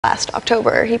Last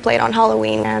October, he played on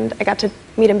Halloween, and I got to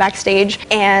meet him backstage,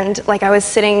 and I was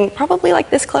sitting probably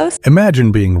this close.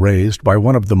 Imagine being raised by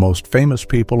one of the most famous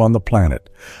people on the planet,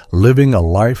 living a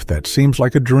life that seems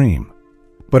like a dream.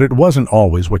 But it wasn't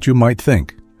always what you might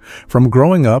think. From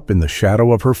growing up in the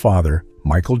shadow of her father,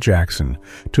 Michael Jackson,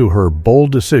 to her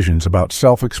bold decisions about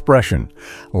self-expression,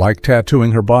 like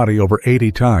tattooing her body over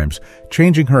 80 times,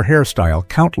 changing her hairstyle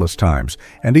countless times,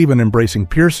 and even embracing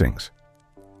piercings.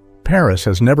 Paris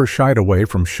has never shied away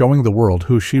from showing the world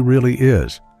who she really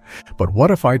is. But what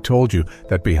if I told you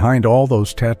that behind all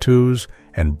those tattoos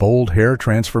and bold hair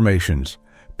transformations,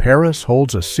 Paris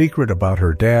holds a secret about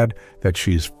her dad that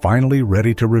she's finally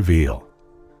ready to reveal?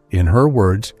 In her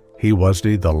words, he was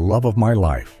the love of my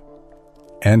life.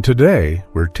 And today,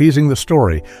 we're teasing the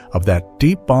story of that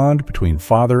deep bond between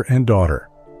father and daughter,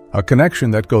 a connection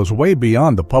that goes way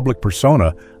beyond the public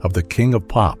persona of the king of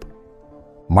pop.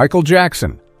 Michael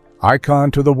Jackson, icon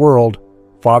to the world,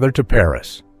 father to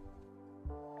Paris.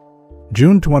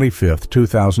 June 25,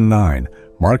 2009,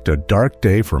 marked a dark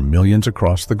day for millions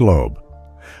across the globe.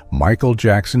 Michael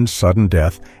Jackson's sudden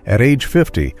death at age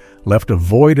 50 left a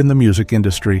void in the music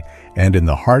industry and in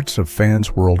the hearts of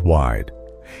fans worldwide.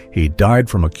 He died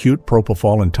from acute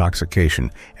propofol intoxication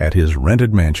at his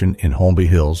rented mansion in Holmby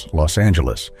Hills, Los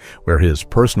Angeles, where his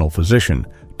personal physician,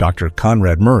 Dr.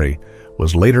 Conrad Murray,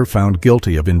 was later found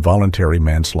guilty of involuntary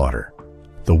manslaughter.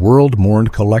 The world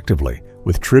mourned collectively,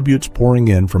 with tributes pouring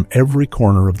in from every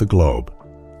corner of the globe.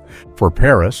 For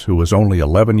Paris, who was only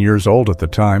 11 years old at the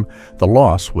time, the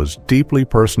loss was deeply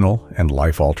personal and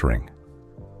life-altering.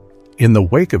 In the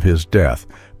wake of his death,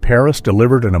 Paris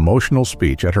delivered an emotional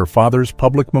speech at her father's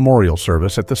public memorial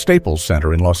service at the Staples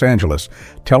Center in Los Angeles,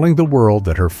 telling the world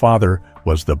that her father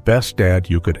was the best dad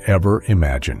you could ever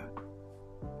imagine.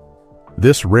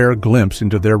 This rare glimpse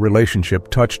into their relationship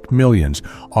touched millions,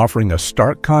 offering a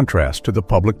stark contrast to the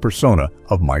public persona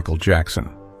of Michael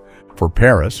Jackson. For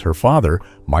Paris, her father,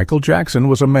 Michael Jackson,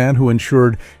 was a man who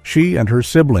ensured she and her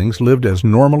siblings lived as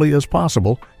normally as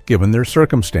possible given their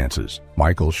circumstances.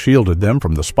 Michael shielded them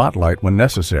from the spotlight when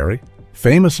necessary,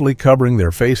 famously covering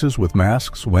their faces with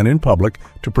masks when in public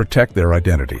to protect their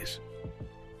identities.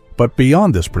 But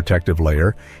beyond this protective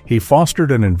layer, he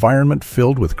fostered an environment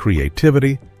filled with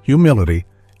creativity, humility,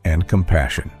 and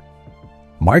compassion.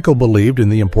 Michael believed in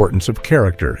the importance of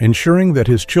character, ensuring that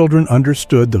his children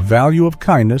understood the value of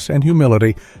kindness and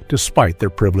humility despite their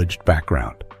privileged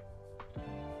background.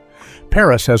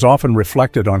 Paris has often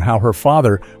reflected on how her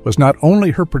father was not only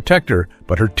her protector,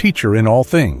 but her teacher in all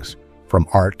things, from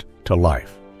art to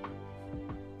life.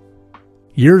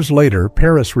 Years later,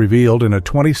 Paris revealed in a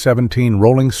 2017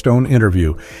 Rolling Stone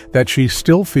interview that she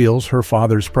still feels her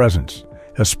father's presence,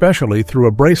 especially through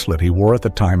a bracelet he wore at the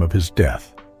time of his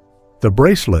death. The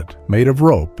bracelet, made of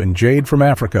rope and jade from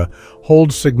Africa,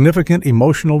 holds significant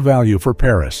emotional value for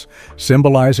Paris,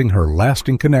 symbolizing her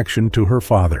lasting connection to her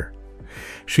father.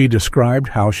 She described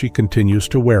how she continues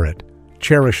to wear it,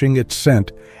 cherishing its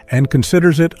scent, and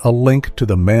considers it a link to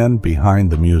the man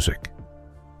behind the music.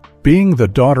 Being the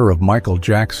daughter of Michael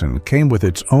Jackson came with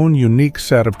its own unique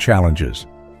set of challenges.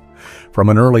 From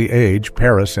an early age,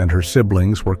 Paris and her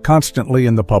siblings were constantly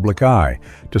in the public eye,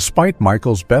 despite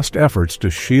Michael's best efforts to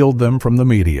shield them from the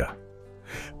media.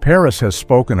 Paris has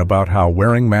spoken about how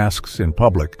wearing masks in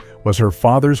public was her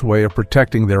father's way of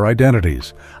protecting their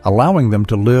identities, allowing them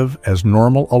to live as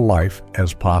normal a life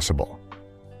as possible.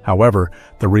 However,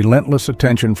 the relentless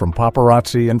attention from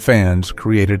paparazzi and fans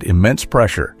created immense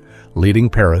pressure, leading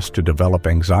Paris to develop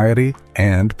anxiety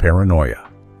and paranoia.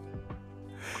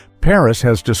 Paris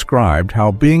has described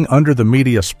how being under the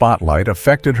media spotlight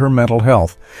affected her mental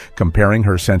health, comparing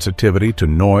her sensitivity to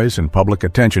noise and public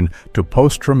attention to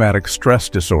post-traumatic stress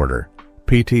disorder,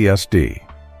 PTSD.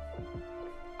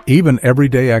 Even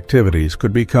everyday activities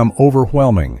could become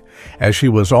overwhelming, as she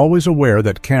was always aware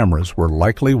that cameras were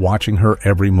likely watching her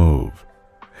every move.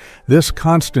 This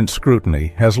constant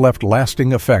scrutiny has left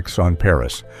lasting effects on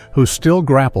Paris, who still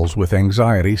grapples with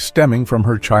anxiety stemming from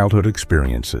her childhood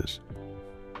experiences.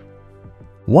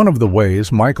 One of the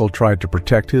ways Michael tried to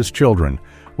protect his children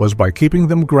was by keeping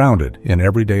them grounded in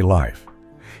everyday life.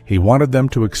 He wanted them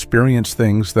to experience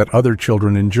things that other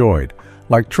children enjoyed,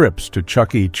 like trips to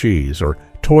Chuck E. Cheese or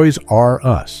Toys R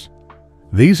Us.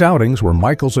 These outings were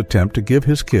Michael's attempt to give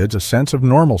his kids a sense of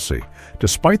normalcy,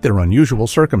 despite their unusual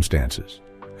circumstances.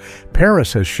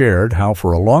 Paris has shared how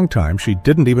for a long time she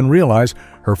didn't even realize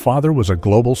her father was a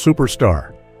global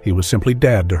superstar. He was simply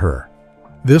dad to her.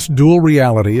 This dual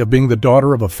reality of being the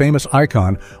daughter of a famous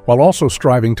icon while also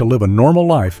striving to live a normal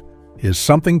life is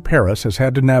something Paris has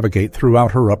had to navigate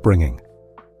throughout her upbringing.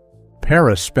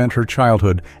 Paris spent her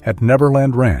childhood at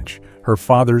Neverland Ranch, her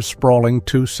father's sprawling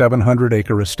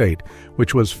 700-acre estate,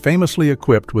 which was famously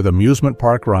equipped with amusement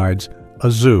park rides,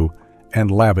 a zoo, and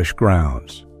lavish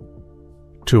grounds.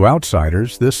 To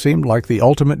outsiders, this seemed like the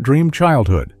ultimate dream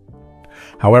childhood.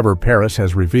 However, Paris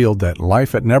has revealed that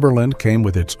life at Neverland came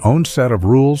with its own set of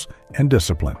rules and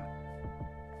discipline.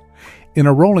 In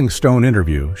a Rolling Stone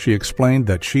interview, she explained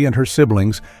that she and her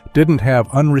siblings didn't have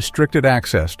unrestricted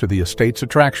access to the estate's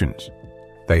attractions.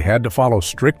 They had to follow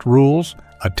strict rules,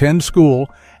 attend school,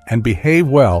 and behave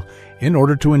well in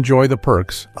order to enjoy the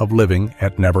perks of living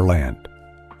at Neverland.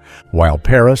 While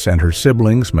Paris and her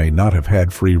siblings may not have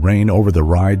had free rein over the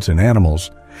rides and animals,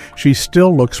 she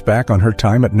still looks back on her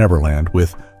time at Neverland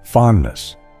with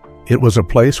fondness. It was a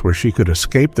place where she could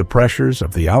escape the pressures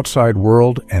of the outside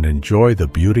world and enjoy the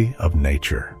beauty of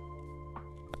nature.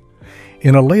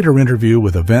 In a later interview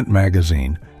with Event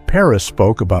magazine, Paris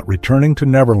spoke about returning to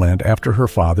Neverland after her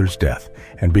father's death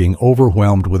and being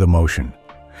overwhelmed with emotion.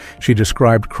 She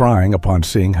described crying upon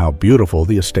seeing how beautiful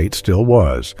the estate still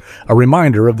was, a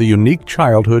reminder of the unique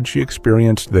childhood she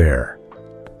experienced there.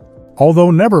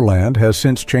 Although Neverland has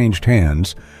since changed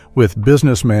hands, with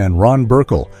businessman Ron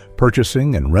Burkle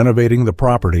purchasing and renovating the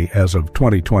property as of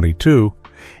 2022,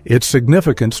 its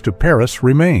significance to Paris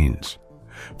remains.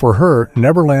 For her,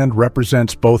 Neverland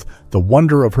represents both the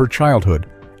wonder of her childhood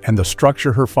and the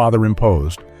structure her father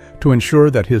imposed to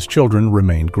ensure that his children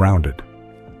remained grounded.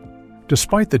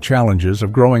 Despite the challenges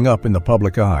of growing up in the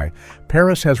public eye,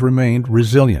 Paris has remained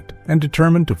resilient and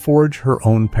determined to forge her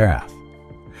own path.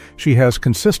 She has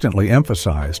consistently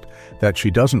emphasized that she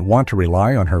doesn't want to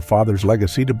rely on her father's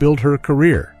legacy to build her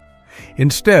career.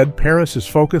 Instead, Paris is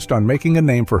focused on making a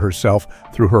name for herself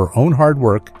through her own hard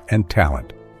work and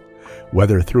talent.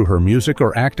 Whether through her music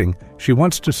or acting, she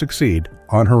wants to succeed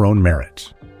on her own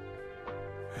merits.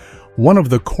 One of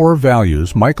the core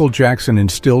values Michael Jackson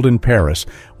instilled in Paris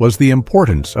was the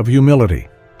importance of humility.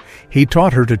 He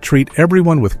taught her to treat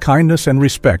everyone with kindness and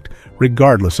respect,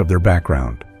 regardless of their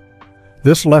background.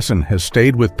 This lesson has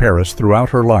stayed with Paris throughout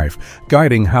her life,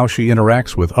 guiding how she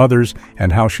interacts with others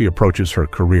and how she approaches her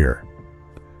career.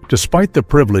 Despite the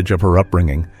privilege of her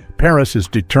upbringing, Paris is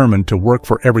determined to work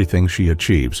for everything she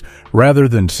achieves, rather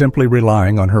than simply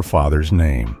relying on her father's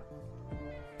name.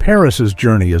 Paris's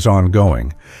journey is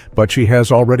ongoing, but she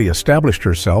has already established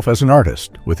herself as an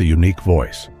artist with a unique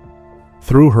voice.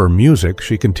 Through her music,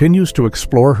 she continues to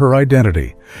explore her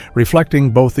identity,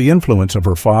 reflecting both the influence of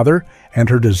her father and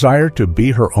her desire to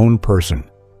be her own person.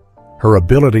 Her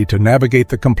ability to navigate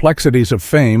the complexities of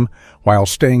fame while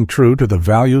staying true to the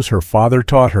values her father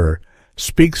taught her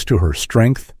speaks to her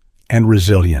strength and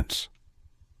resilience.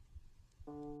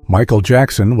 Michael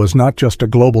Jackson was not just a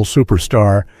global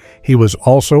superstar, he was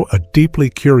also a deeply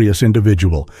curious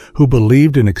individual who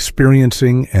believed in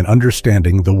experiencing and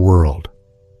understanding the world.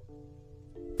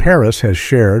 Paris has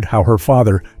shared how her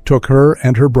father took her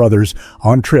and her brothers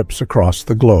on trips across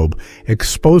the globe,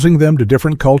 exposing them to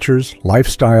different cultures,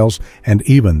 lifestyles, and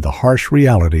even the harsh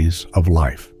realities of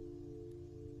life.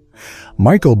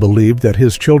 Michael believed that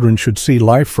his children should see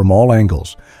life from all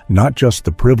angles, not just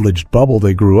the privileged bubble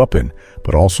they grew up in,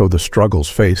 but also the struggles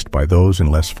faced by those in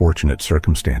less fortunate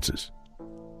circumstances.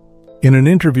 In an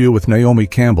interview with Naomi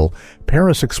Campbell,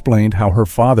 Paris explained how her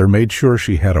father made sure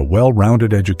she had a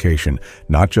well-rounded education,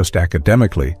 not just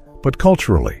academically, but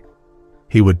culturally.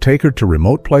 He would take her to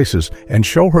remote places and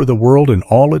show her the world in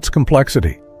all its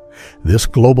complexity. This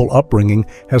global upbringing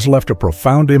has left a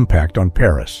profound impact on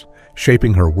Paris,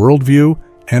 shaping her worldview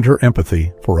and her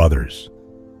empathy for others.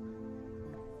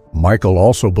 Michael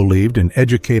also believed in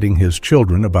educating his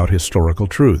children about historical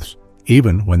truths,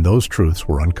 even when those truths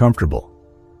were uncomfortable.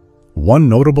 One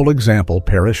notable example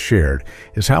Paris shared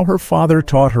is how her father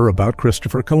taught her about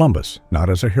Christopher Columbus, not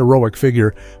as a heroic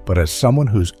figure, but as someone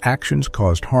whose actions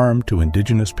caused harm to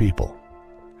indigenous people.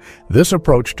 This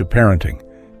approach to parenting,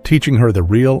 teaching her the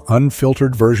real,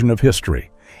 unfiltered version of history,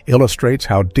 illustrates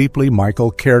how deeply Michael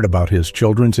cared about his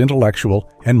children's intellectual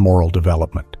and moral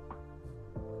development.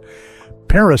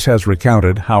 Paris has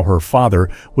recounted how her father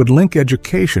would link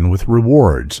education with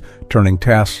rewards, turning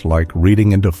tasks like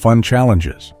reading into fun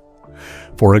challenges.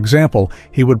 For example,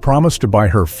 he would promise to buy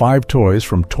her 5 toys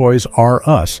from Toys R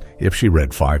Us if she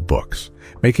read 5 books,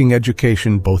 making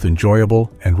education both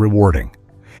enjoyable and rewarding.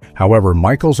 However,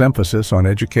 Michael's emphasis on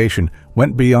education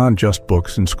went beyond just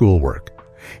books and schoolwork.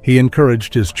 He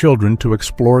encouraged his children to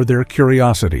explore their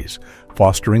curiosities,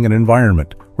 fostering an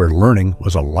environment where learning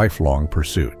was a lifelong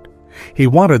pursuit. He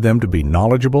wanted them to be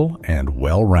knowledgeable and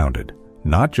well-rounded,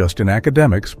 not just in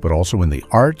academics, but also in the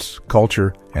arts,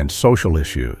 culture, and social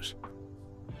issues.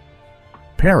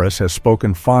 Paris has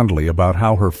spoken fondly about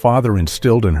how her father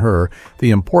instilled in her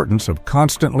the importance of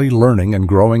constantly learning and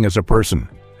growing as a person,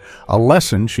 a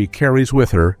lesson she carries with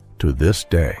her to this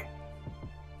day.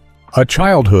 A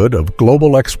childhood of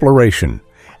global exploration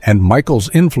and Michael's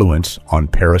influence on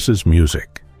Paris's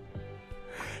music.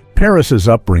 Paris's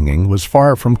upbringing was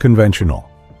far from conventional.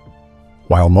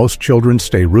 While most children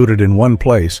stay rooted in one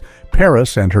place,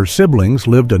 Paris and her siblings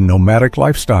lived a nomadic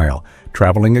lifestyle,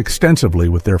 traveling extensively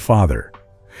with their father.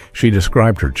 She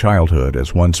described her childhood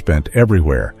as one spent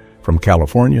everywhere, from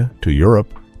California to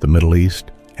Europe, the Middle East,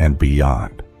 and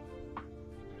beyond.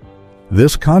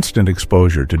 This constant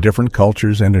exposure to different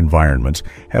cultures and environments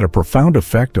had a profound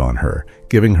effect on her,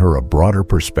 giving her a broader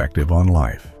perspective on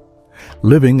life.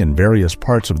 Living in various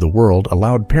parts of the world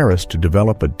allowed Paris to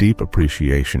develop a deep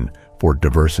appreciation for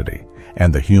diversity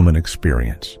and the human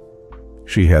experience.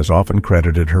 She has often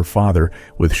credited her father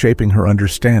with shaping her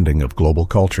understanding of global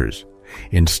cultures,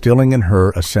 instilling in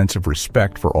her a sense of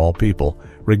respect for all people,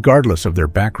 regardless of their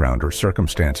background or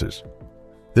circumstances.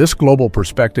 This global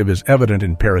perspective is evident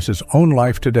in Paris's own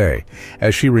life today,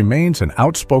 as she remains an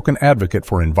outspoken advocate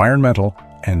for environmental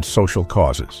and social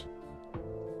causes.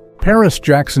 Paris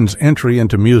Jackson's entry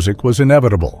into music was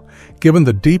inevitable, given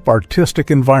the deep artistic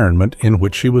environment in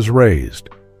which she was raised.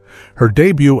 Her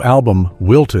debut album,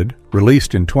 Wilted,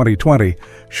 released in 2020,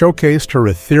 showcased her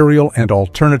ethereal and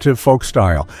alternative folk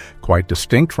style, quite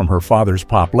distinct from her father's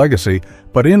pop legacy,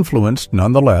 but influenced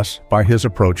nonetheless by his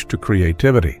approach to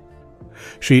creativity.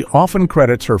 She often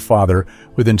credits her father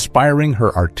with inspiring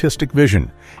her artistic vision,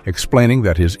 explaining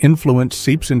that his influence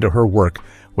seeps into her work,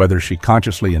 whether she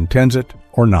consciously intends it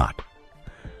or not.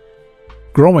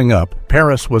 Growing up,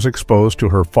 Paris was exposed to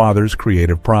her father's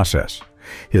creative process,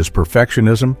 his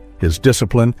perfectionism, his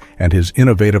discipline, and his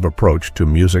innovative approach to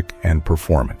music and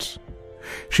performance.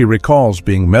 She recalls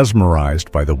being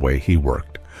mesmerized by the way he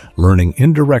worked, learning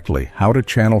indirectly how to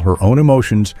channel her own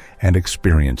emotions and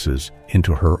experiences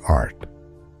into her art.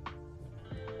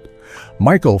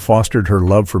 Michael fostered her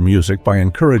love for music by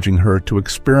encouraging her to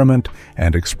experiment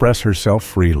and express herself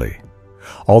freely.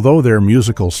 Although their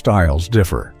musical styles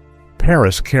differ,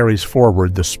 Paris carries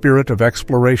forward the spirit of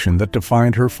exploration that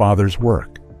defined her father's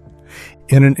work.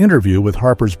 In an interview with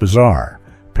Harper's Bazaar,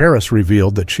 Paris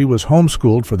revealed that she was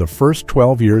homeschooled for the first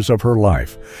 12 years of her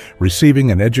life,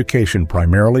 receiving an education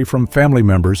primarily from family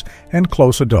members and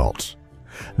close adults.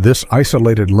 This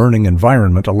isolated learning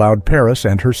environment allowed Paris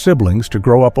and her siblings to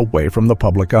grow up away from the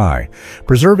public eye,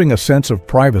 preserving a sense of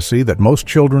privacy that most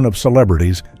children of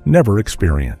celebrities never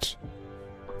experience.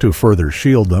 To further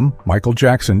shield them, Michael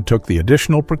Jackson took the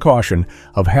additional precaution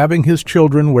of having his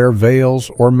children wear veils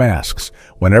or masks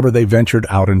whenever they ventured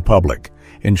out in public,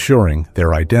 ensuring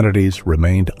their identities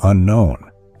remained unknown.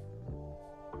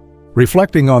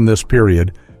 Reflecting on this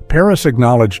period, Paris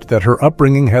acknowledged that her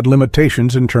upbringing had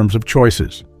limitations in terms of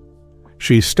choices.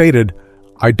 She stated,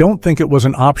 "I don't think it was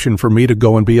an option for me to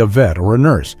go and be a vet or a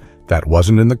nurse. That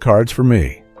wasn't in the cards for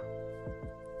me."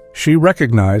 She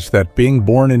recognized that being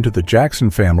born into the Jackson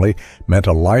family meant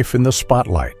a life in the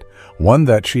spotlight, one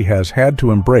that she has had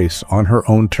to embrace on her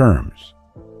own terms.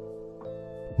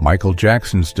 Michael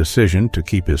Jackson's decision to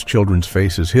keep his children's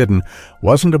faces hidden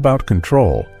wasn't about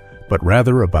control, but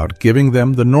rather about giving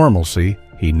them the normalcy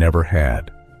he never had.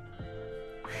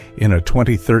 In a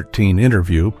 2013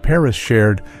 interview, Paris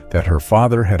shared that her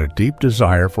father had a deep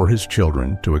desire for his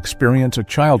children to experience a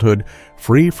childhood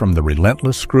free from the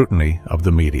relentless scrutiny of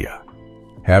the media.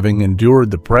 Having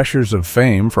endured the pressures of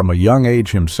fame from a young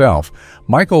age himself,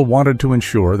 Michael wanted to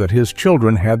ensure that his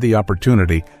children had the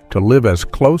opportunity to live as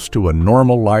close to a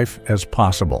normal life as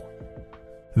possible.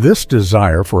 This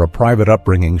desire for a private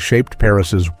upbringing shaped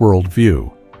Paris's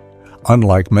worldview.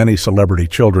 Unlike many celebrity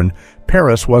children,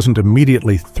 Paris wasn't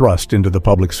immediately thrust into the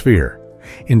public sphere.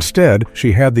 Instead,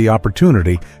 she had the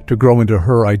opportunity to grow into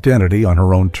her identity on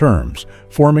her own terms,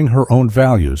 forming her own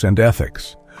values and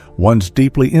ethics, ones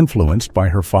deeply influenced by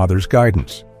her father's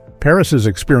guidance. Paris's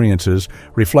experiences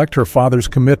reflect her father's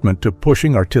commitment to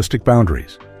pushing artistic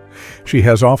boundaries. She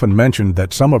has often mentioned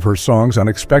that some of her songs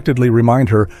unexpectedly remind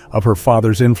her of her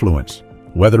father's influence,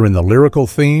 whether in the lyrical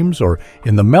themes or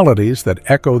in the melodies that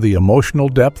echo the emotional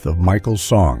depth of Michael's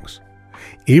songs.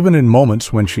 Even in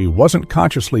moments when she wasn't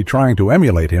consciously trying to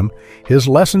emulate him, his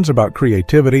lessons about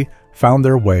creativity found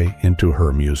their way into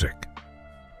her music.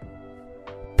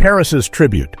 Paris's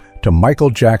tribute to Michael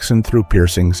Jackson through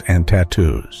piercings and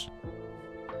tattoos.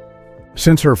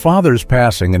 Since her father's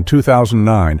passing in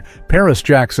 2009, Paris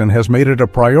Jackson has made it a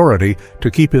priority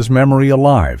to keep his memory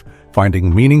alive,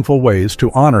 finding meaningful ways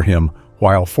to honor him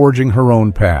while forging her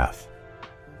own path.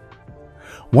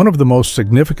 One of the most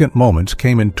significant moments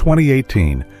came in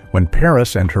 2018 when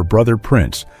Paris and her brother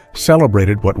Prince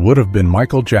celebrated what would have been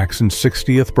Michael Jackson's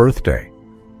 60th birthday.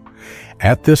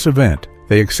 At this event,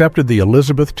 they accepted the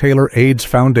Elizabeth Taylor AIDS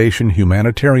Foundation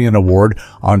Humanitarian Award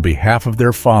on behalf of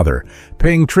their father,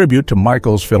 paying tribute to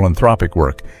Michael's philanthropic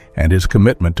work and his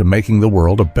commitment to making the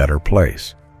world a better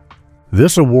place.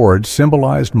 This award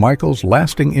symbolized Michael's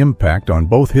lasting impact on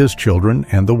both his children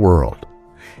and the world.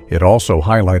 It also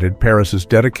highlighted Paris's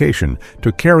dedication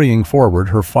to carrying forward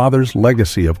her father's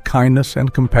legacy of kindness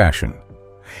and compassion.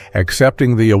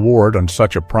 Accepting the award on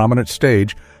such a prominent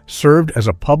stage served as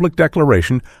a public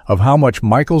declaration of how much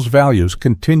Michael's values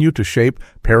continue to shape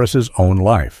Paris's own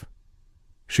life.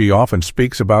 She often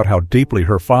speaks about how deeply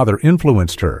her father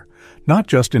influenced her, not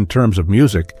just in terms of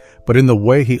music, but in the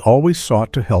way he always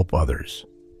sought to help others.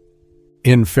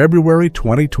 In February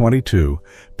 2022,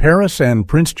 Paris and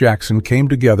Prince Jackson came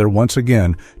together once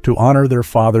again to honor their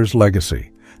father's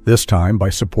legacy, this time by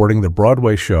supporting the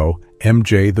Broadway show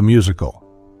MJ the Musical.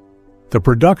 The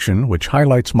production, which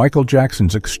highlights Michael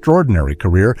Jackson's extraordinary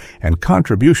career and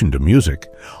contribution to music,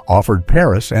 offered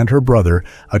Paris and her brother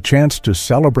a chance to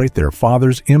celebrate their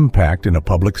father's impact in a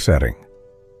public setting.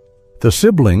 The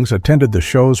siblings attended the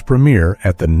show's premiere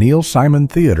at the Neil Simon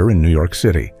Theater in New York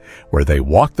City, where they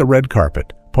walked the red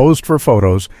carpet, posed for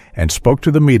photos, and spoke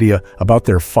to the media about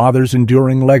their father's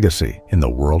enduring legacy in the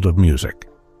world of music.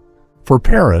 For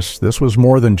Paris, this was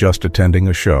more than just attending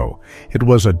a show. It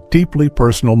was a deeply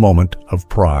personal moment of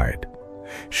pride.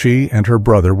 She and her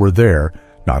brother were there,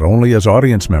 not only as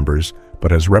audience members,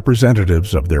 but as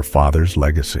representatives of their father's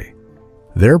legacy.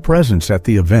 Their presence at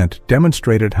the event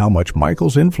demonstrated how much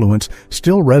Michael's influence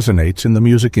still resonates in the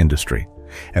music industry,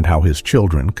 and how his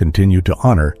children continue to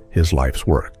honor his life's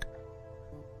work.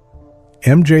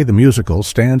 MJ the Musical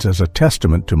stands as a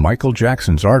testament to Michael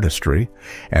Jackson's artistry,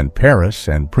 and Paris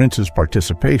and Prince's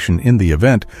participation in the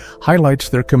event highlights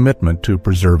their commitment to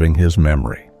preserving his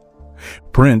memory.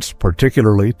 Prince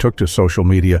particularly took to social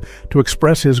media to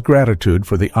express his gratitude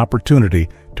for the opportunity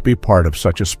to be part of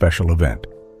such a special event.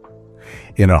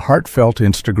 In a heartfelt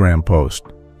Instagram post,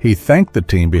 he thanked the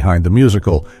team behind the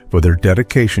musical for their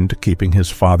dedication to keeping his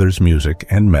father's music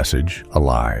and message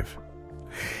alive.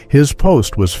 His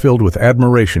post was filled with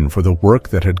admiration for the work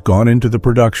that had gone into the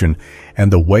production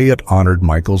and the way it honored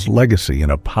Michael's legacy in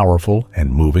a powerful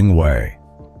and moving way.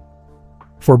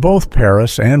 For both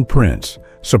Paris and Prince,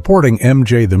 supporting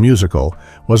MJ the Musical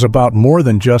was about more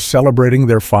than just celebrating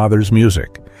their father's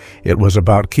music. It was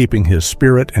about keeping his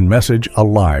spirit and message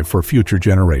alive for future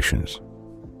generations.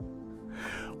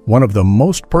 One of the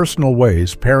most personal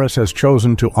ways Paris has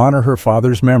chosen to honor her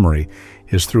father's memory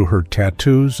is through her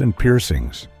tattoos and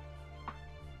piercings.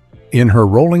 In her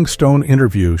Rolling Stone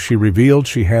interview, she revealed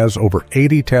she has over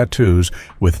 80 tattoos,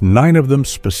 with 9 of them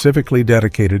specifically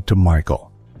dedicated to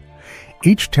Michael.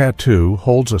 Each tattoo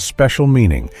holds a special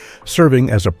meaning, serving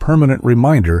as a permanent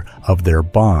reminder of their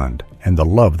bond and the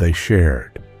love they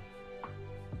shared.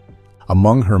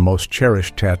 Among her most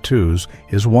cherished tattoos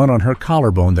is one on her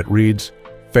collarbone that reads,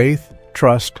 "Faith,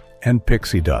 Trust, and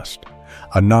Pixie Dust,"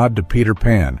 a nod to Peter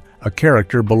Pan, a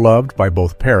character beloved by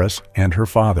both Paris and her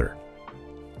father.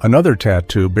 Another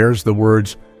tattoo bears the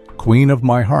words, "Queen of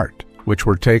My Heart," which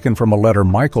were taken from a letter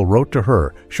Michael wrote to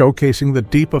her, showcasing the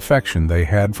deep affection they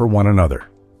had for one another.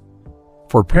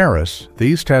 For Paris,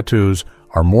 these tattoos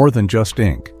are more than just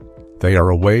ink. They are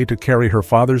a way to carry her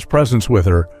father's presence with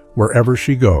her wherever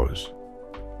she goes.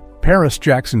 Paris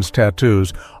Jackson's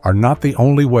tattoos are not the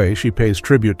only way she pays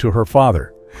tribute to her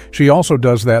father. She also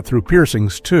does that through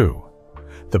piercings, too.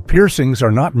 The piercings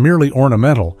are not merely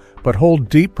ornamental, but hold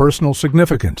deep personal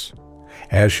significance.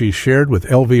 As she shared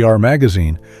with LVR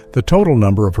magazine, the total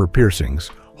number of her piercings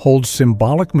holds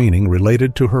symbolic meaning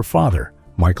related to her father,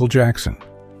 Michael Jackson.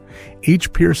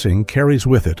 Each piercing carries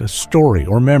with it a story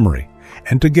or memory,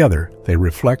 and together they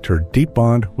reflect her deep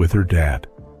bond with her dad.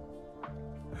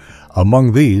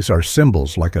 Among these are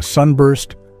symbols like a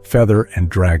sunburst, feather, and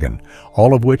dragon,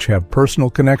 all of which have personal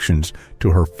connections to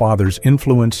her father's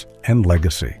influence and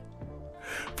legacy.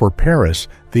 For Paris,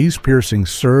 these piercings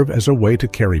serve as a way to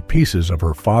carry pieces of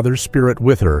her father's spirit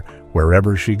with her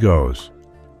wherever she goes.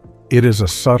 It is a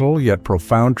subtle yet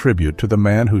profound tribute to the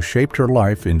man who shaped her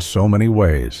life in so many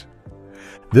ways.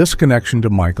 This connection to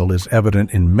Michael is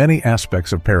evident in many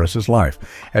aspects of Paris's life,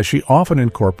 as she often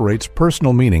incorporates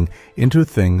personal meaning into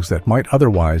things that might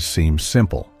otherwise seem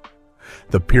simple.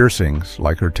 The piercings,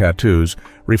 like her tattoos,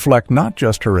 reflect not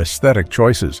just her aesthetic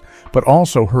choices, but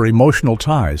also her emotional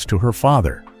ties to her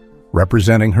father,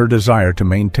 representing her desire to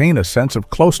maintain a sense of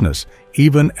closeness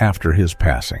even after his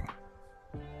passing.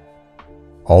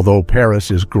 Although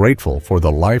Paris is grateful for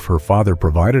the life her father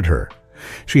provided her,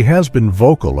 she has been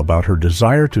vocal about her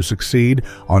desire to succeed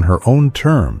on her own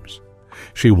terms.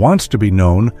 She wants to be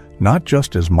known not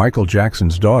just as Michael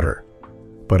Jackson's daughter,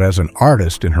 but as an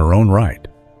artist in her own right.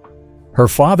 Her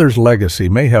father's legacy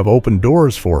may have opened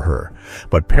doors for her,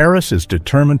 but Paris is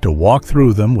determined to walk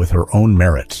through them with her own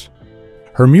merits.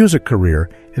 Her music career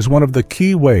is one of the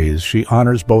key ways she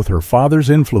honors both her father's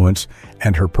influence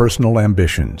and her personal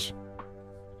ambitions.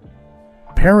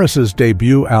 Paris's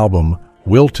debut album,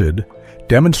 Wilted,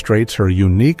 demonstrates her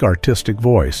unique artistic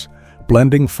voice,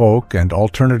 blending folk and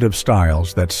alternative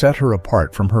styles that set her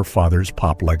apart from her father's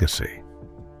pop legacy.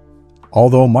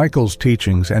 Although Michael's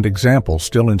teachings and examples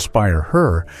still inspire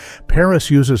her, Paris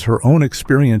uses her own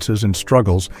experiences and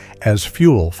struggles as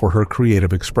fuel for her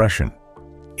creative expression.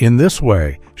 In this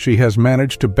way, she has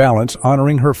managed to balance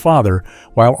honoring her father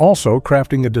while also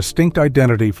crafting a distinct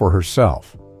identity for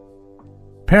herself.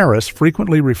 Paris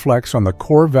frequently reflects on the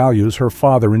core values her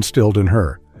father instilled in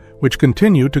her, which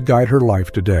continue to guide her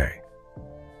life today.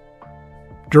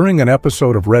 During an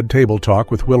episode of Red Table Talk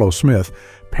with Willow Smith,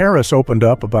 Paris opened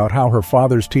up about how her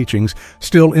father's teachings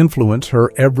still influence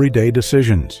her everyday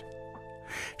decisions.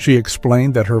 She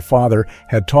explained that her father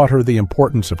had taught her the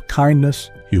importance of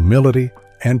kindness, humility,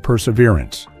 and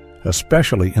perseverance,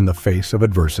 especially in the face of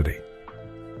adversity.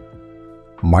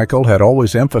 Michael had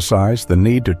always emphasized the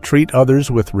need to treat others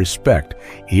with respect,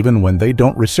 even when they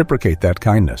don't reciprocate that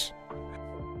kindness.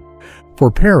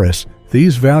 For Paris,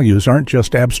 these values aren't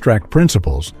just abstract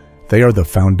principles, they are the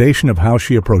foundation of how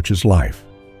she approaches life.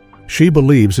 She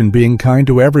believes in being kind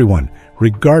to everyone,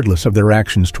 regardless of their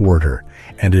actions toward her,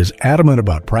 and is adamant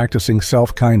about practicing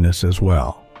self-kindness as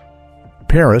well.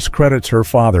 Paris credits her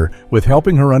father with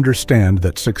helping her understand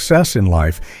that success in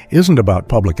life isn't about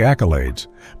public accolades,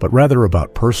 but rather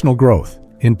about personal growth,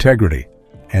 integrity,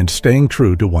 and staying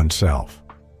true to oneself.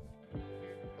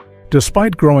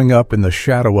 Despite growing up in the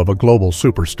shadow of a global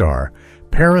superstar,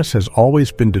 Paris has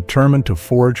always been determined to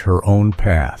forge her own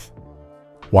path.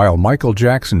 While Michael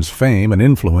Jackson's fame and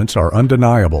influence are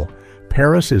undeniable,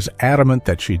 Paris is adamant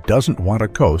that she doesn't want to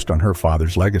coast on her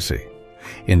father's legacy.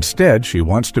 Instead, she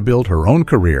wants to build her own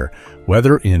career,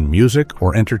 whether in music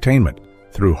or entertainment,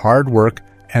 through hard work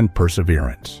and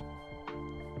perseverance.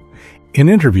 In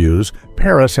interviews,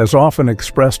 Paris has often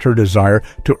expressed her desire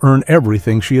to earn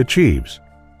everything she achieves.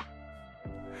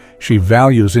 She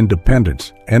values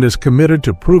independence and is committed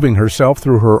to proving herself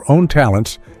through her own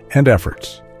talents and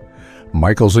efforts.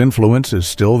 Michael's influence is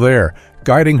still there,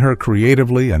 guiding her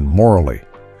creatively and morally.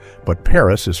 But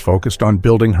Paris is focused on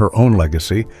building her own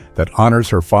legacy that honors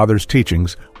her father's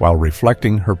teachings while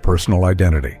reflecting her personal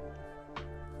identity.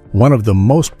 One of the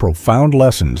most profound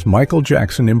lessons Michael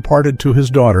Jackson imparted to his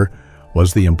daughter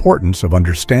was the importance of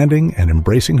understanding and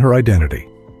embracing her identity.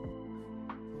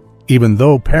 Even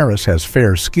though Paris has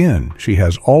fair skin, she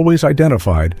has always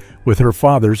identified with her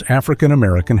father's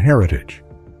African-American heritage.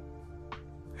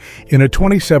 In a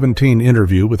 2017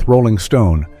 interview with Rolling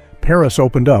Stone, Paris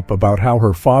opened up about how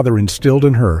her father instilled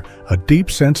in her a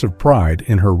deep sense of pride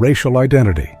in her racial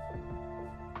identity.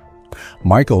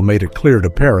 Michael made it clear to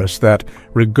Paris that,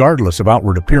 regardless of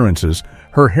outward appearances,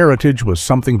 her heritage was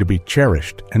something to be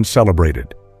cherished and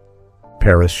celebrated.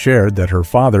 Paris shared that her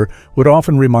father would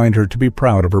often remind her to be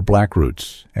proud of her black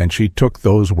roots, and she took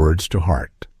those words to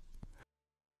heart.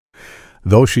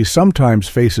 Though she sometimes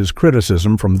faces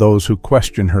criticism from those who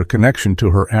question her connection to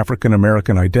her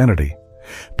African-American identity,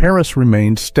 Paris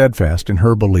remains steadfast in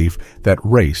her belief that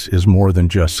race is more than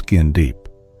just skin deep.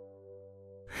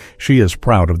 She is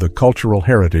proud of the cultural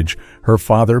heritage her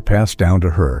father passed down to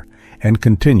her and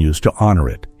continues to honor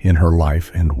it in her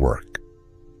life and work.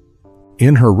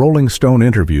 In her Rolling Stone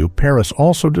interview, Paris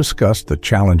also discussed the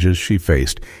challenges she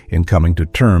faced in coming to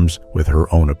terms with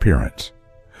her own appearance.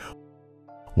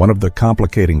 One of the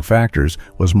complicating factors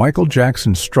was Michael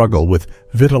Jackson's struggle with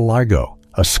vitiligo,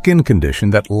 a skin condition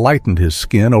that lightened his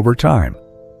skin over time.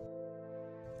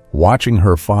 Watching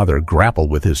her father grapple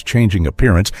with his changing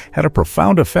appearance had a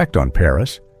profound effect on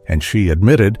Paris, and she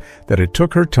admitted that it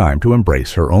took her time to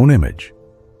embrace her own image.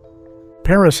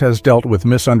 Paris has dealt with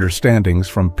misunderstandings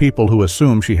from people who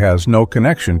assume she has no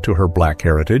connection to her black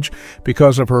heritage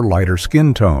because of her lighter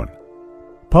skin tone.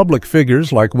 Public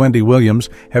figures like Wendy Williams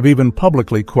have even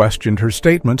publicly questioned her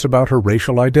statements about her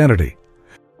racial identity.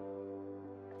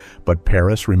 But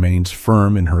Paris remains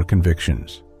firm in her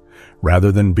convictions.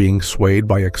 Rather than being swayed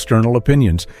by external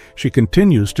opinions, she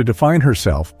continues to define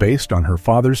herself based on her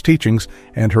father's teachings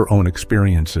and her own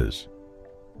experiences.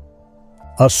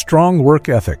 A strong work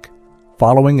ethic,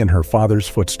 following in her father's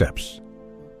footsteps.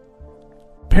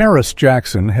 Paris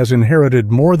Jackson has inherited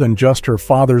more than just her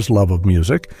father's love of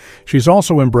music. She's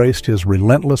also embraced his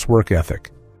relentless work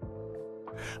ethic.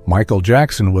 Michael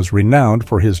Jackson was renowned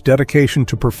for his dedication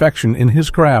to perfection in his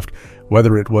craft,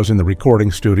 whether it was in the recording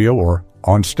studio or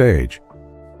on stage.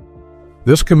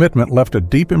 This commitment left a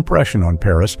deep impression on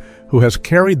Paris, who has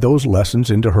carried those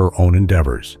lessons into her own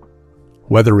endeavors.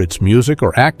 Whether it's music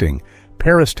or acting,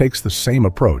 Paris takes the same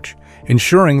approach,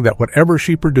 ensuring that whatever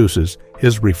she produces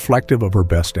is reflective of her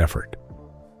best effort.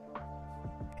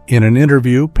 In an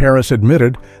interview, Paris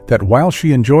admitted that while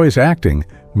she enjoys acting,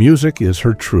 music is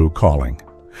her true calling.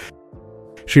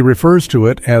 She refers to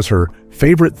it as her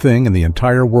favorite thing in the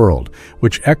entire world,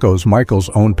 which echoes Michael's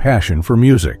own passion for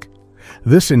music.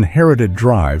 This inherited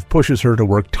drive pushes her to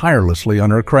work tirelessly on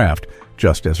her craft,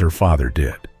 just as her father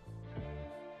did.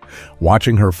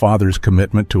 Watching her father's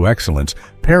commitment to excellence,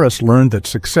 Paris learned that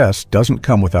success doesn't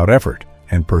come without effort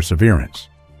and perseverance.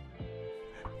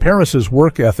 Paris's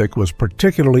work ethic was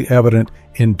particularly evident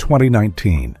in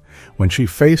 2019, when she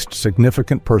faced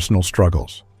significant personal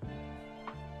struggles.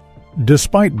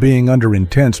 Despite being under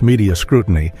intense media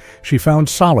scrutiny, she found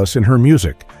solace in her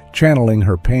music, channeling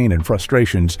her pain and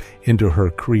frustrations into her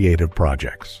creative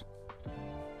projects.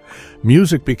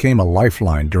 Music became a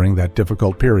lifeline during that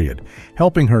difficult period,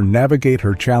 helping her navigate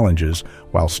her challenges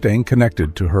while staying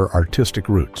connected to her artistic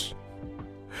roots.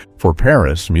 For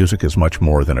Paris, music is much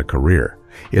more than a career.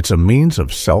 It's a means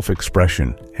of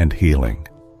self-expression and healing.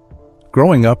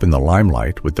 Growing up in the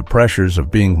limelight with the pressures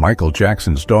of being Michael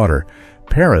Jackson's daughter,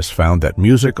 Paris found that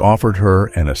music offered her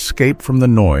an escape from the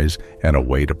noise and a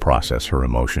way to process her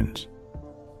emotions.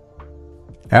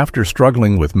 After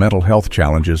struggling with mental health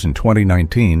challenges in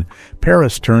 2019,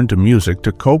 Paris turned to music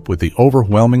to cope with the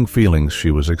overwhelming feelings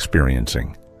she was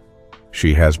experiencing.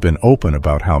 She has been open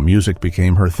about how music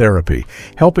became her therapy,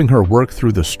 helping her work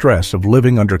through the stress of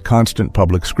living under constant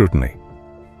public scrutiny.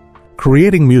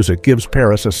 Creating music gives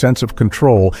Paris a sense of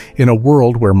control in a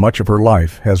world where much of her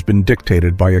life has been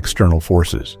dictated by external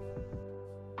forces.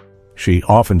 She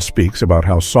often speaks about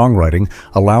how songwriting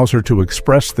allows her to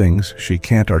express things she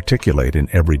can't articulate in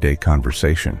everyday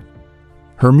conversation.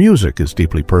 Her music is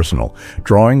deeply personal,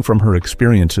 drawing from her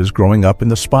experiences growing up in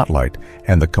the spotlight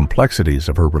and the complexities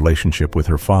of her relationship with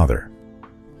her father.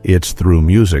 It's through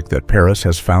music that Paris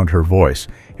has found her voice,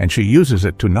 and she uses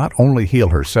it to not only heal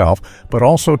herself, but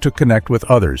also to connect with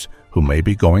others who may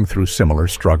be going through similar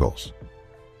struggles.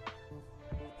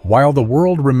 While the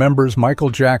world remembers Michael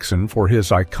Jackson for his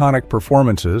iconic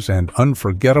performances and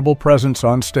unforgettable presence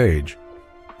on stage,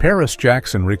 Paris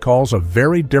Jackson recalls a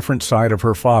very different side of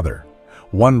her father,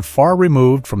 one far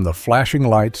removed from the flashing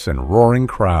lights and roaring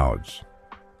crowds.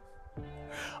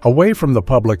 Away from the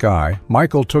public eye,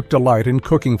 Michael took delight in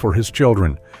cooking for his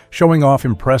children, showing off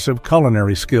impressive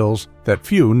culinary skills that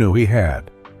few knew he had.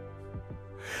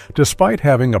 Despite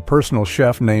having a personal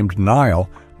chef named Niall,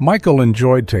 Michael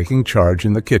enjoyed taking charge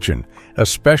in the kitchen,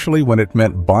 especially when it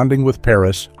meant bonding with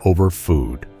Paris over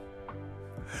food.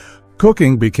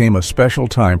 Cooking became a special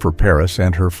time for Paris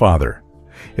and her father.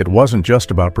 It wasn't just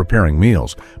about preparing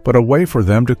meals, but a way for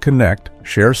them to connect,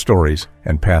 share stories,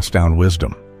 and pass down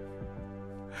wisdom.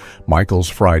 Michael's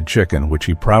fried chicken, which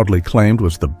he proudly claimed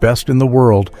was the best in the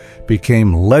world,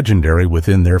 became legendary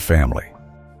within their family.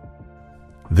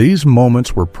 These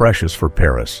moments were precious for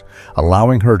Paris,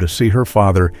 allowing her to see her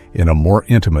father in a more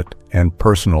intimate and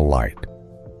personal light.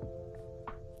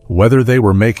 Whether they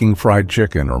were making fried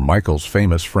chicken or Michael's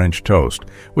famous French toast,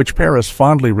 which Paris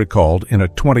fondly recalled in a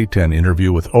 2010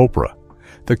 interview with Oprah,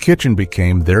 the kitchen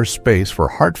became their space for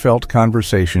heartfelt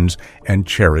conversations and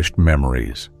cherished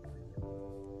memories.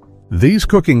 These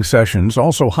cooking sessions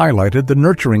also highlighted the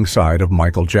nurturing side of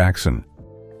Michael Jackson.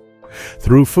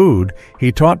 Through food,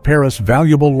 he taught Paris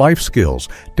valuable life skills,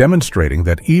 demonstrating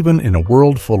that even in a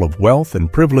world full of wealth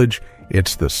and privilege,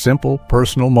 it's the simple,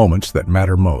 personal moments that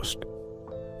matter most.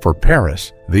 For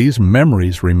Paris, these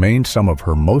memories remain some of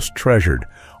her most treasured,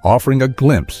 offering a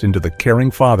glimpse into the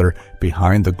caring father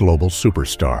behind the global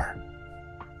superstar.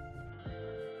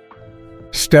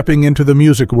 Stepping into the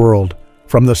music world,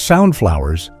 from the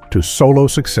Soundflowers to solo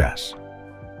success.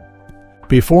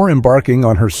 Before embarking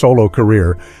on her solo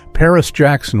career, Paris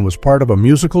Jackson was part of a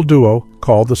musical duo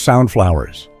called the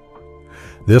Soundflowers.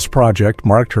 This project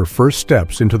marked her first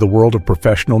steps into the world of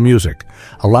professional music,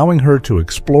 allowing her to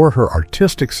explore her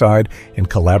artistic side in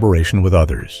collaboration with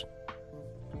others.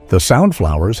 The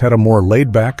Soundflowers had a more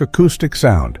laid-back acoustic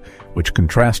sound, which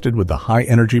contrasted with the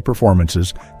high-energy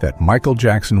performances that Michael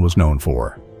Jackson was known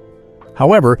for.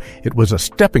 However, it was a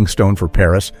stepping stone for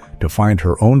Paris to find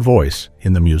her own voice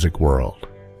in the music world.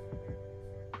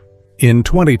 In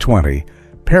 2020,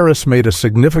 Paris made a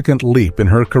significant leap in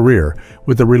her career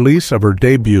with the release of her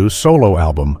debut solo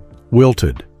album,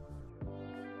 Wilted.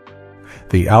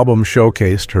 The album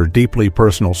showcased her deeply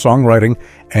personal songwriting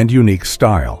and unique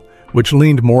style, which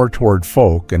leaned more toward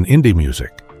folk and indie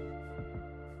music.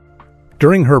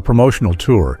 During her promotional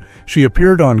tour, she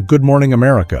appeared on Good Morning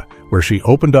America, where she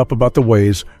opened up about the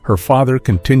ways her father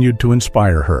continued to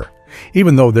inspire her,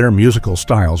 even though their musical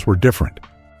styles were different.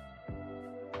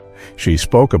 She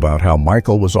spoke about how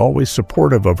Michael was always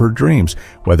supportive of her dreams,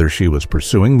 whether she was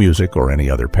pursuing music or any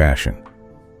other passion.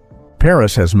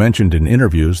 Paris has mentioned in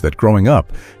interviews that growing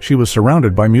up, she was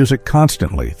surrounded by music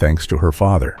constantly thanks to her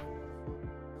father.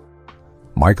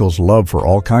 Michael's love for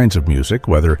all kinds of music,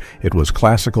 whether it was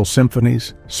classical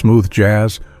symphonies, smooth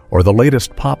jazz, or the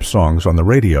latest pop songs on the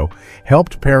radio,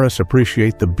 helped Paris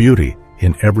appreciate the beauty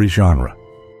in every genre.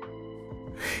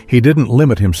 He didn't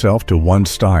limit himself to one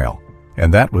style,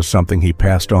 and that was something he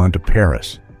passed on to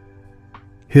Paris.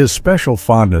 His special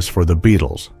fondness for the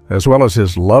Beatles, as well as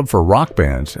his love for rock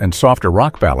bands and softer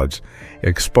rock ballads,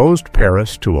 exposed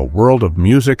Paris to a world of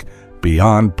music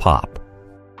beyond pop.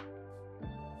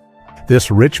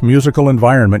 This rich musical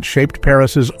environment shaped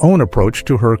Paris's own approach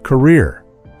to her career.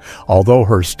 Although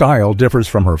her style differs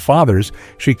from her father's,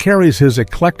 she carries his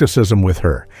eclecticism with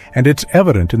her, and it's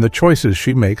evident in the choices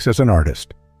she makes as an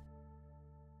artist.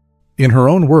 In her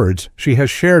own words, she has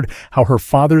shared how her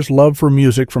father's love for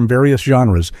music from various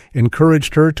genres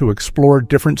encouraged her to explore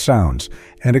different sounds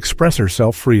and express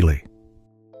herself freely.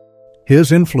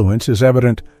 His influence is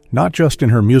evident not just in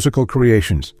her musical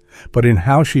creations, but in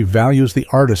how she values the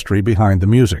artistry behind the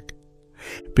music.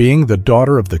 Being the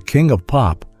daughter of the king of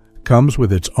pop comes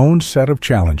with its own set of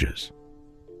challenges.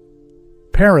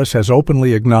 Paris has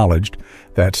openly acknowledged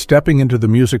that stepping into the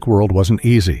music world wasn't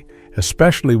easy,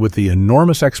 especially with the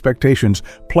enormous expectations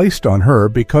placed on her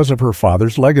because of her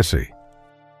father's legacy.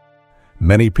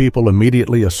 Many people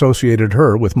immediately associated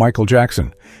her with Michael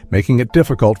Jackson, making it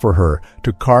difficult for her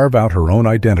to carve out her own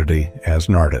identity as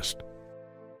an artist.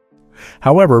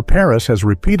 However, Paris has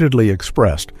repeatedly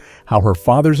expressed how her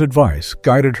father's advice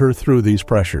guided her through these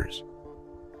pressures.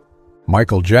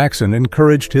 Michael Jackson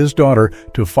encouraged his daughter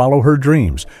to follow her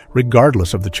dreams,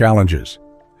 regardless of the challenges.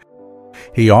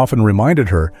 He often reminded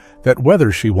her that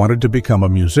whether she wanted to become a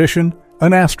musician,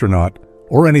 an astronaut,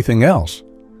 or anything else,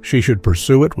 she should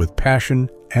pursue it with passion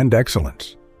and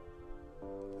excellence.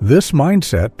 This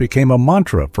mindset became a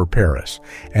mantra for Paris,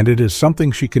 and it is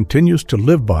something she continues to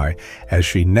live by as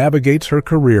she navigates her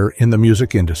career in the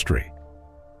music industry.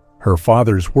 Her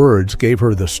father's words gave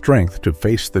her the strength to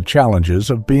face the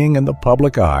challenges of being in the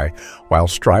public eye while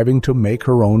striving to make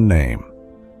her own name.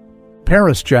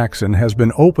 Paris Jackson has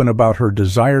been open about her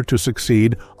desire to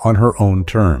succeed on her own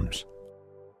terms.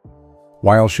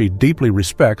 While she deeply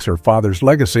respects her father's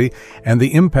legacy and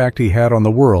the impact he had on the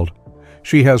world,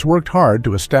 she has worked hard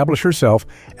to establish herself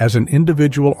as an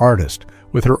individual artist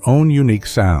with her own unique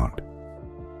sound.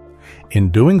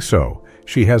 In doing so,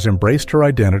 she has embraced her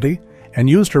identity and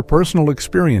used her personal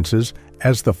experiences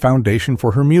as the foundation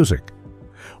for her music.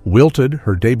 Wilted,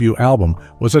 her debut album,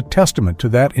 was a testament to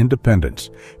that independence,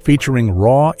 featuring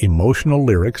raw, emotional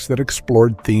lyrics that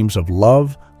explored themes of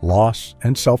love, loss,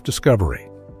 and self-discovery.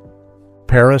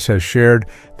 Paris has shared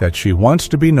that she wants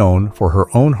to be known for her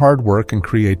own hard work and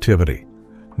creativity,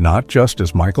 not just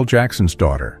as Michael Jackson's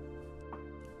daughter.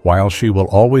 While she will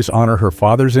always honor her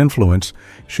father's influence,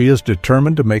 she is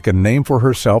determined to make a name for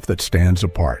herself that stands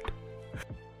apart.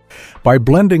 By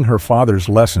blending her father's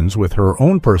lessons with her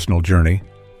own personal journey,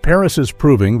 Paris is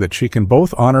proving that she can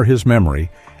both honor his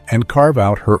memory and carve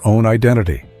out her own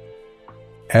identity.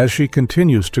 As she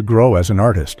continues to grow as an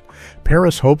artist,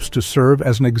 Paris hopes to serve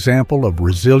as an example of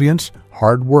resilience,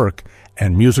 hard work,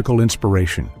 and musical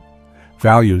inspiration,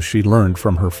 values she learned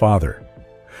from her father.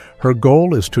 Her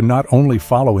goal is to not only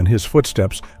follow in his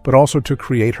footsteps, but also to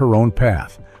create her own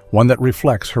path, one that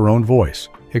reflects her own voice,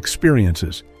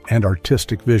 experiences, and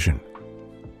artistic vision.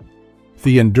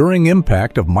 The enduring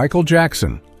impact of Michael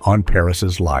Jackson on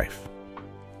Paris's life.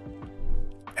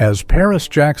 As Paris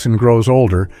Jackson grows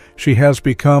older, she has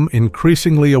become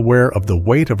increasingly aware of the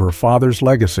weight of her father's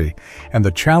legacy and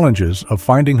the challenges of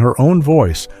finding her own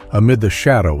voice amid the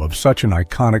shadow of such an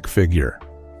iconic figure.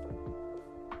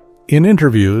 In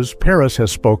interviews, Paris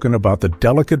has spoken about the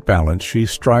delicate balance she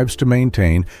strives to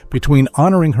maintain between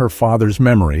honoring her father's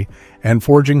memory and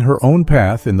forging her own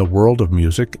path in the world of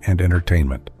music and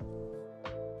entertainment.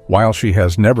 While she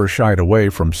has never shied away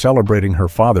from celebrating her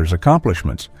father's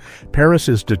accomplishments, Paris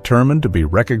is determined to be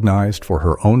recognized for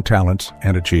her own talents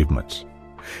and achievements.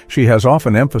 She has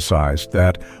often emphasized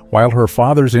that, while her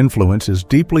father's influence is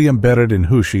deeply embedded in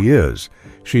who she is,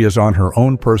 she is on her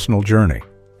own personal journey.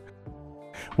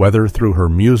 Whether through her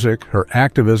music, her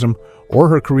activism, or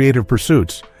her creative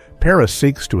pursuits, Paris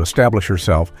seeks to establish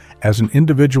herself as an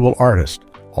individual artist,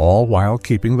 all while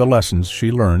keeping the lessons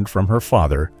she learned from her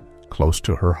father close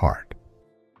to her heart.